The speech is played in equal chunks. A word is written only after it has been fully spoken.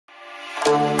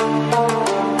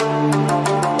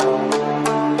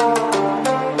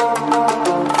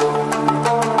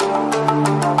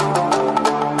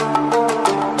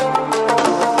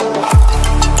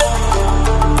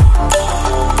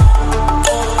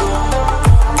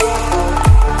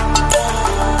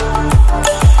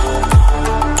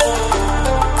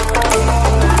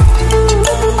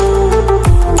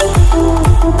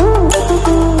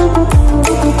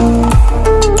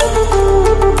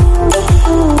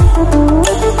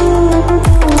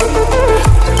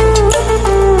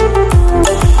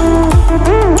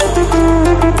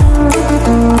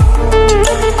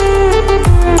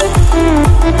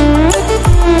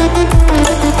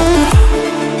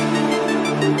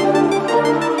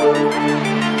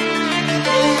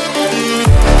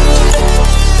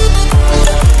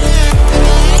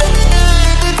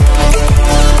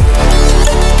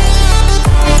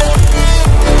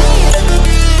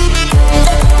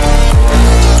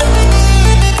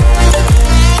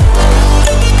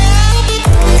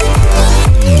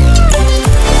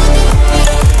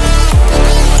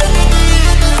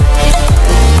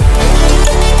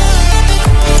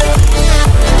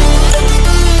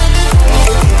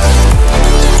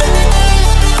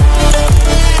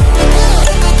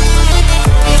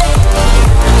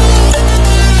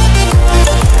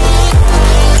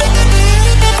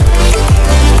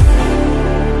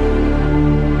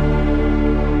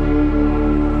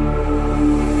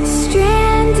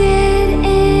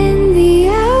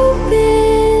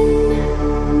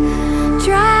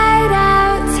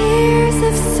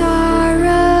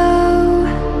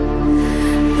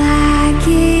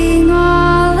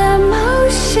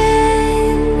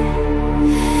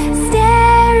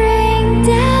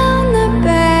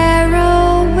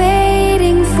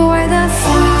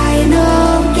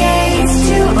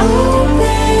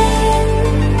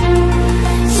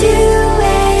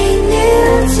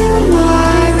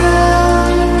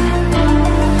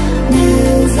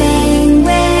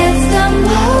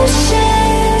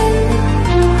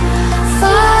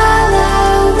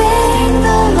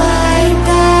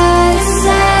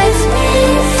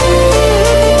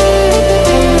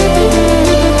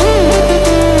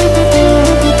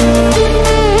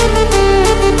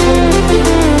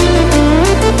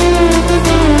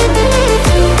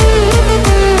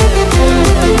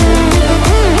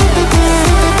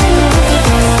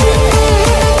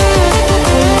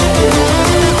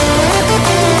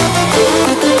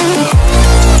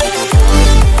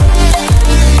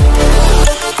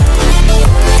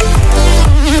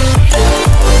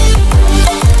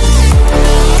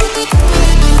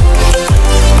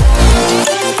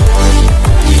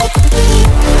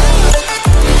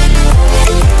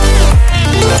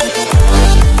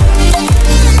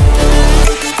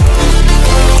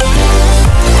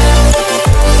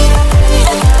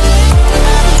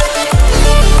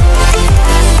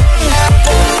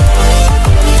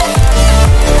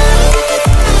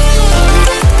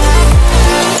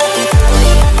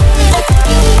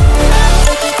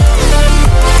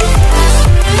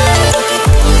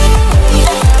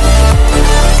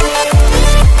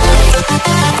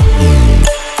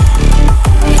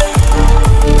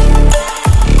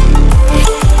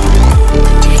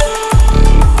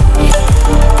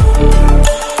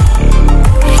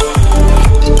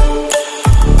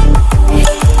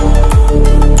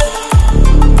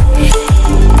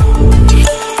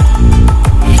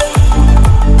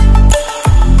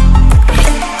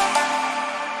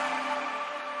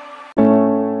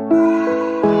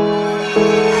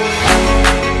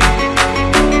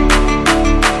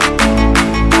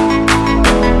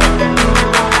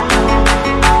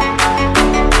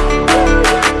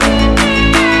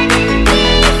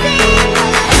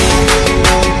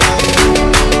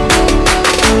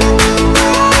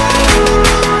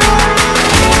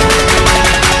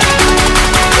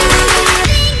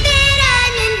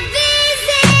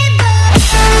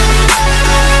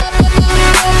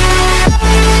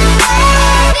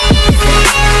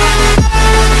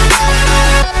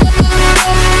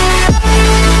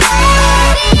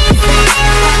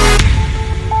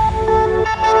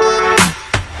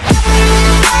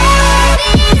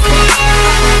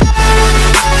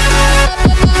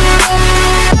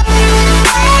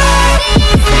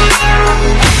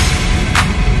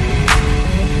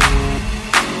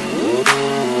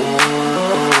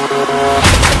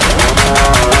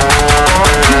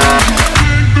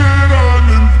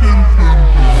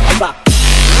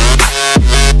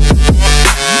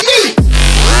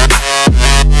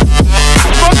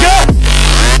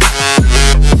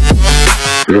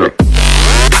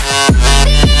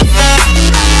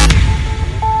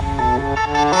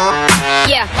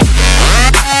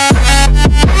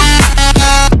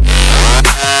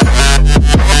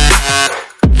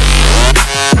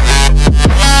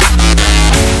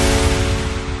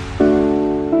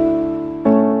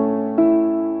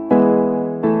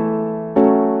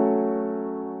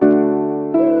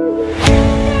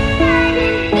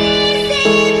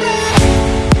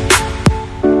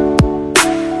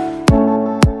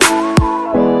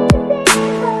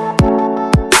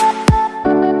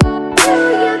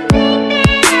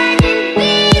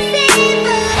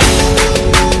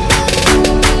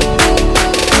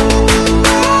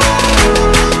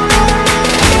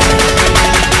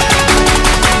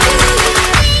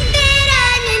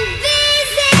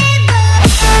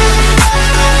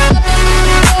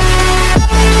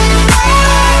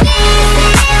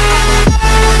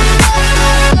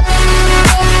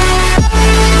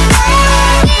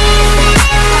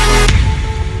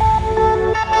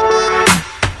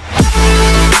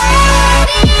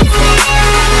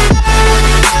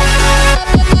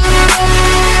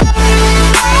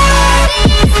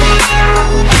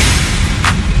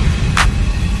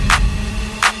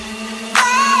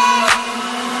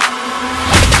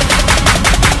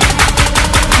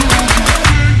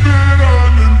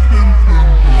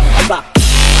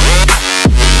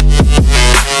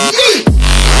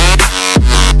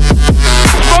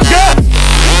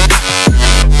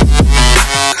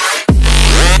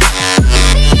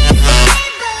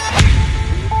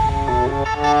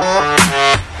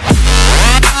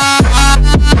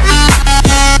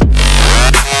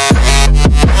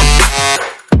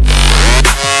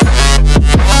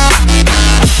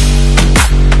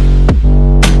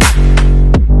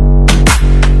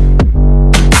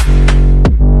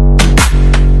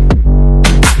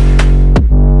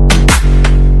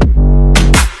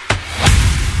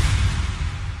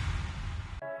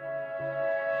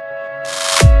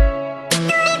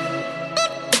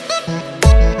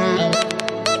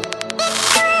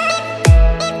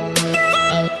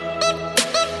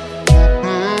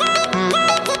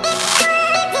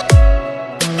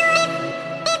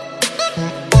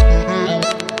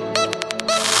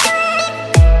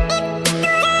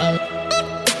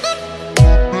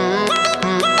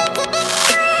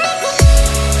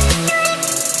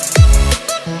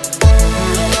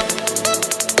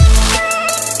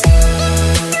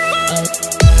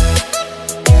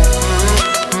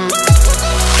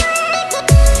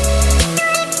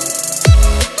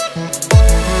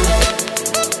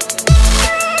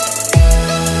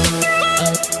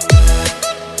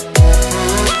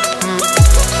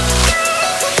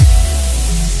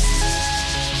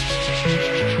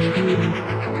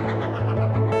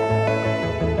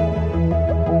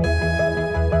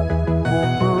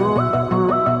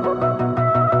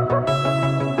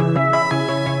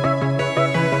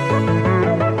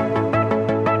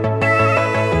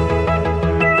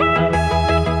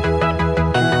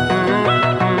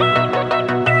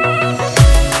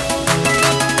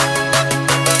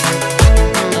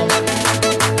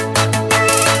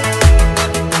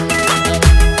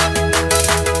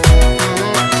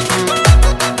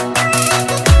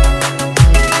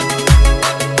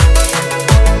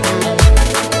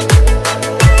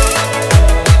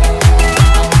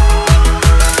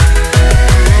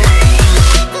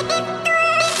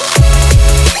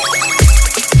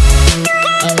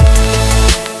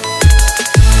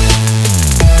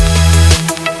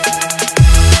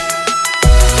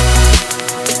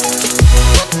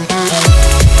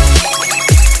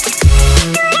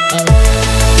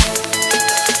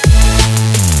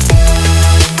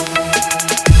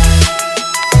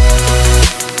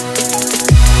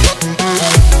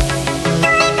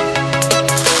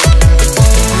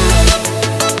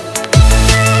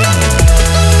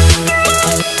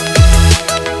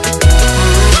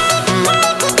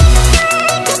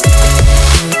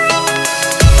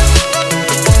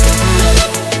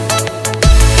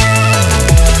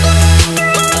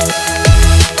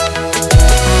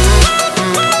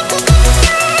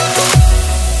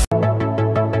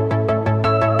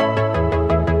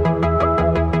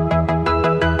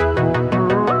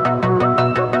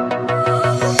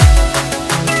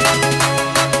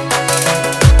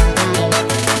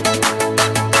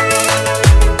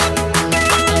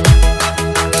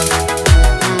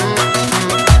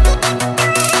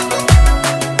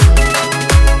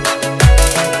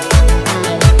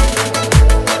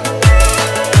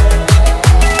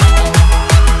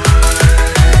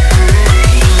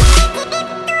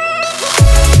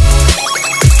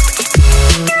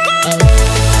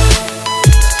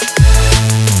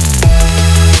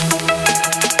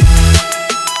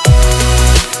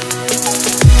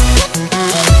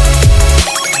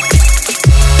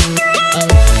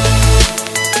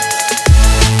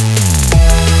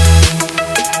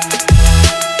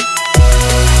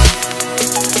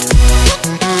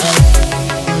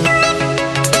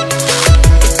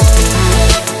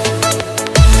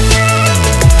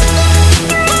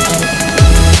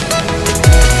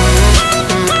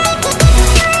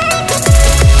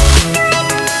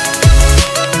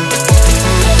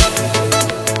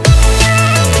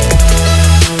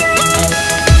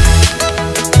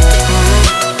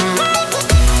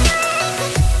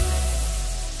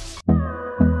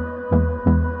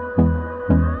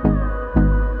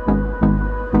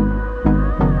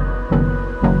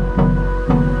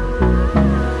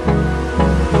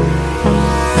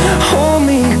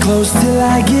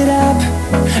I get up.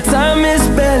 Time is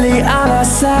barely on our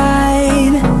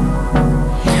side.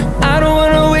 I don't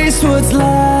wanna waste what's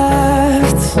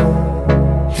left.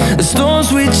 The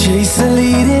storms we chase are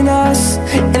leading us,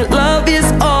 and love is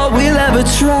all we'll ever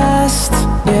trust.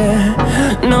 Yeah,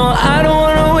 no, I don't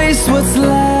wanna waste what's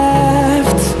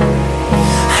left.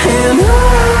 And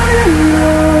on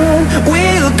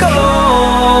we'll go,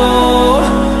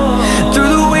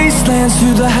 through the wastelands,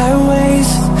 through the highways,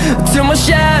 till my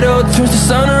shadow turns to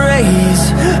sun rays.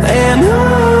 And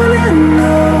on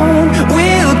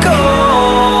we'll go,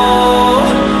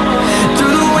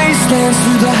 through the wastelands,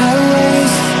 through the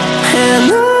highways,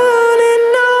 and on we'll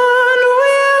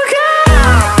go.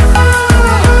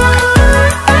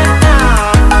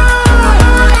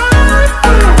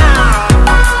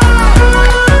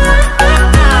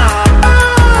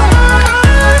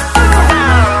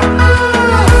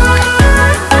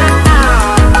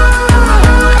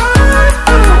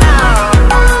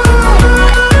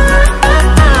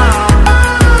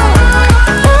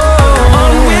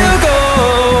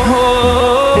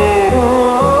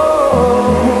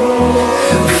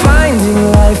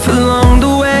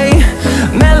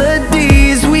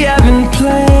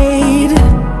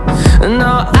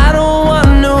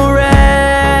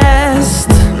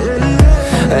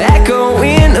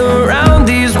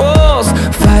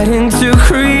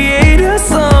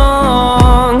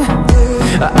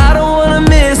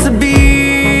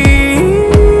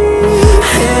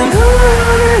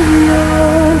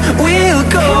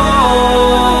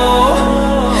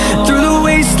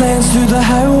 Through the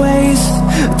highways,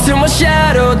 till my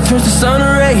shadow turns to sun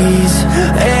rays.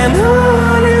 And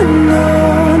on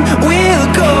we'll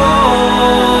go,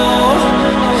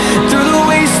 through the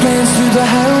wastelands, through the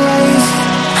highways,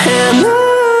 and on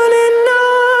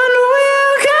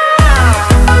we'll go.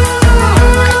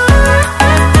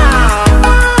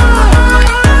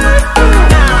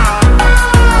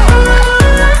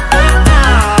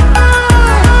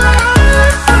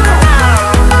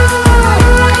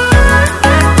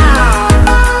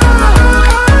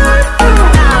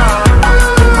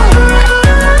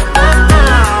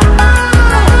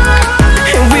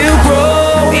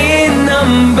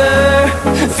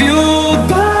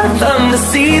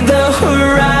 See the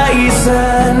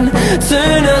horizon,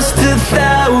 turn us to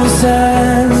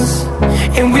thousands,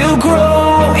 and we'll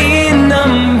grow in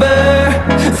number,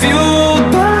 fueled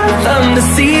by them. To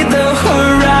see the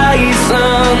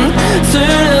horizon,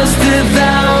 turn us to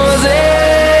thousands,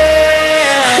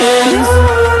 and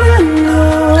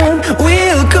on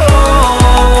we'll go,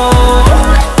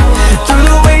 through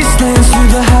the wastelands, through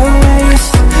the highways,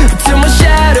 till my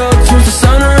shadow turns to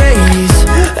sun rays.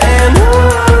 And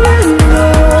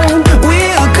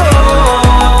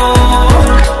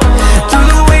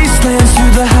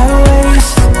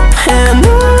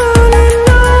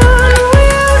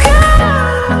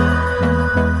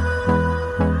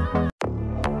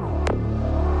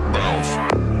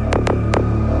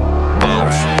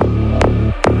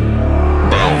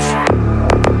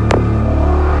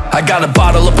I got a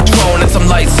bottle of Patron and some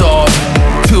lights off,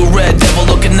 two red devil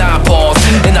looking eyeballs,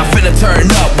 and I'm finna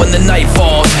turn up when the night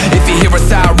falls. If you hear a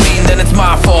siren, then it's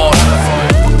my fault.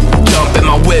 Jump in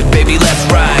my whip, baby, let's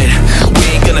ride. We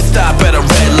ain't gonna stop at a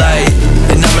red light,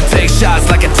 and I'ma take shots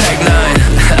like a Tech 9.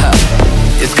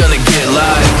 It's gonna get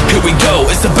live. Here we go,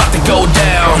 it's about to go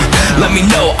down. Let me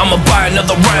know, I'ma buy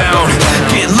another round.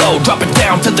 Get low, drop it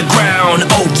down to the ground.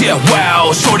 Oh yeah,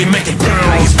 wow, shorty make it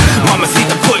bounce. Mama see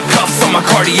the put cuffs on my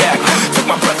cardiac, took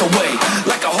my breath away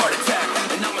like a heart attack,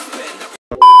 and I'ma spend.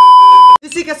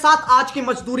 इसी के साथ आज की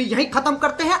मजदूरी यहीं खत्म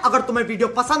करते हैं। अगर तुम्हें वीडियो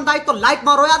पसंद आई तो लाइक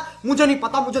मारो यार। मुझे नहीं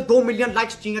पता, मुझे 2 मिलियन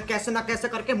लाइक्स चाहिए, कैसे ना कैसे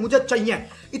करके मुझे चाहिए।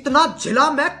 इतना झिला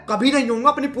मैं कभी नहीं होऊंगा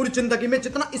अपनी पूरी जिंदगी में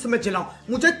जितना इसमें झिलाऊं,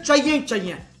 मुझे चाहिए ही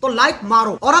चाहिए। तो लाइक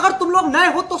मारो, और अगर तुम लोग नए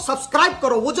हो तो सब्सक्राइब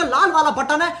करो। वो जो लाल वाला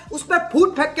बटन है उस पर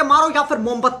फूट फेंक के मारो या फिर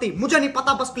मोमबत्ती, मुझे नहीं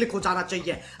पता, बस क्लिक हो जाना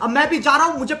चाहिए। अब मैं भी जा रहा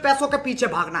हूं, मुझे पैसों के पीछे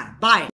भागना है। बाय।